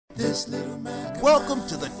Welcome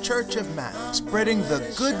to the Church of Mac, spreading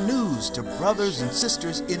the good news to brothers and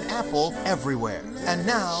sisters in Apple everywhere. And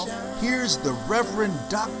now, here's the Reverend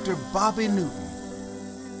Dr. Bobby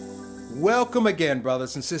Newton. Welcome again,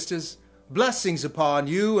 brothers and sisters. Blessings upon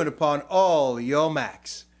you and upon all your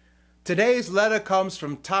Macs. Today's letter comes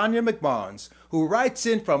from Tanya McBarnes, who writes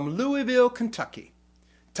in from Louisville, Kentucky.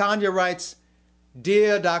 Tanya writes,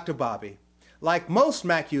 "Dear Dr. Bobby, like most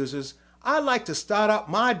Mac users, I like to start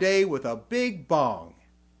out my day with a big bong.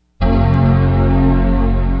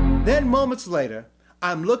 Then moments later,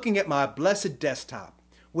 I'm looking at my blessed desktop,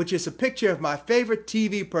 which is a picture of my favorite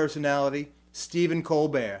TV personality, Stephen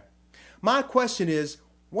Colbert. My question is,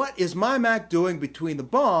 what is my Mac doing between the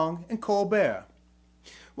bong and Colbert?"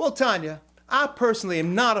 Well, Tanya, I personally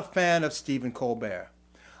am not a fan of Stephen Colbert.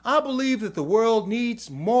 I believe that the world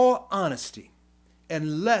needs more honesty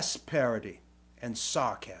and less parody and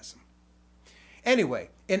sarcasm. Anyway,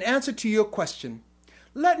 in answer to your question,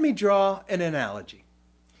 let me draw an analogy.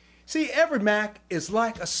 See, every Mac is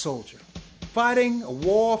like a soldier, fighting a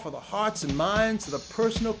war for the hearts and minds of the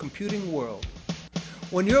personal computing world.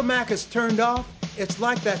 When your Mac is turned off, it's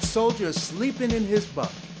like that soldier is sleeping in his bunk.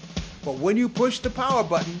 But when you push the power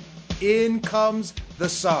button, in comes the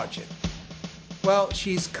sergeant. Well,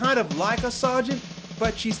 she's kind of like a sergeant,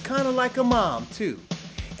 but she's kind of like a mom, too.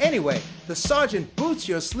 Anyway, the sergeant boots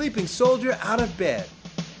your sleeping soldier out of bed.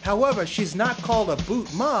 However, she's not called a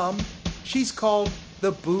boot mom, she's called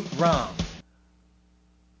the boot rom.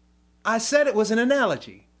 I said it was an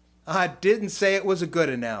analogy. I didn't say it was a good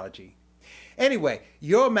analogy. Anyway,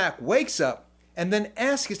 your Mac wakes up and then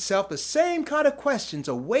asks itself the same kind of questions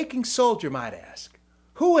a waking soldier might ask.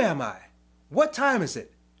 Who am I? What time is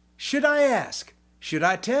it? Should I ask? Should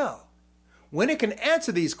I tell? When it can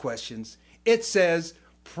answer these questions, it says,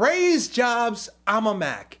 "Praise Jobs, I'm a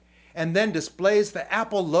Mac," and then displays the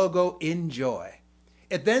Apple logo in joy.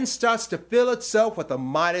 It then starts to fill itself with the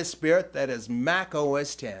mighty spirit that is Mac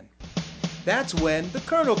OS X. That's when the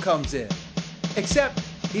kernel comes in. Except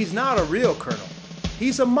he's not a real kernel.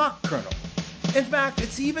 He's a mock kernel. In fact,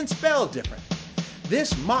 it's even spelled different.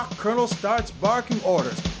 This mock kernel starts barking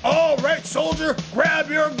orders. "All right, soldier,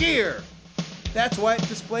 grab your gear." That's why it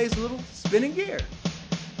displays a little spinning gear.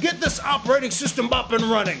 "Get this operating system up and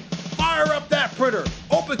running. Fire up that printer.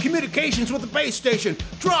 Open communications with the base station.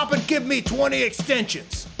 Drop and give me 20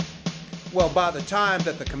 extensions." Well, by the time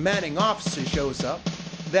that the commanding officer shows up,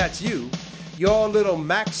 that's you, your little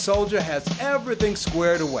Mac soldier has everything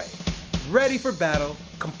squared away, ready for battle,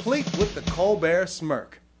 complete with the Colbert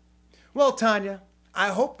smirk. Well, Tanya, I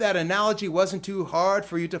hope that analogy wasn't too hard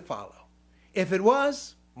for you to follow. If it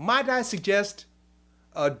was, might I suggest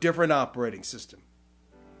a different operating system?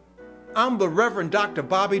 I'm the Reverend Dr.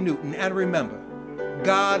 Bobby Newton, and remember,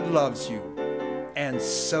 God loves you, and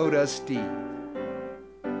so does Steve.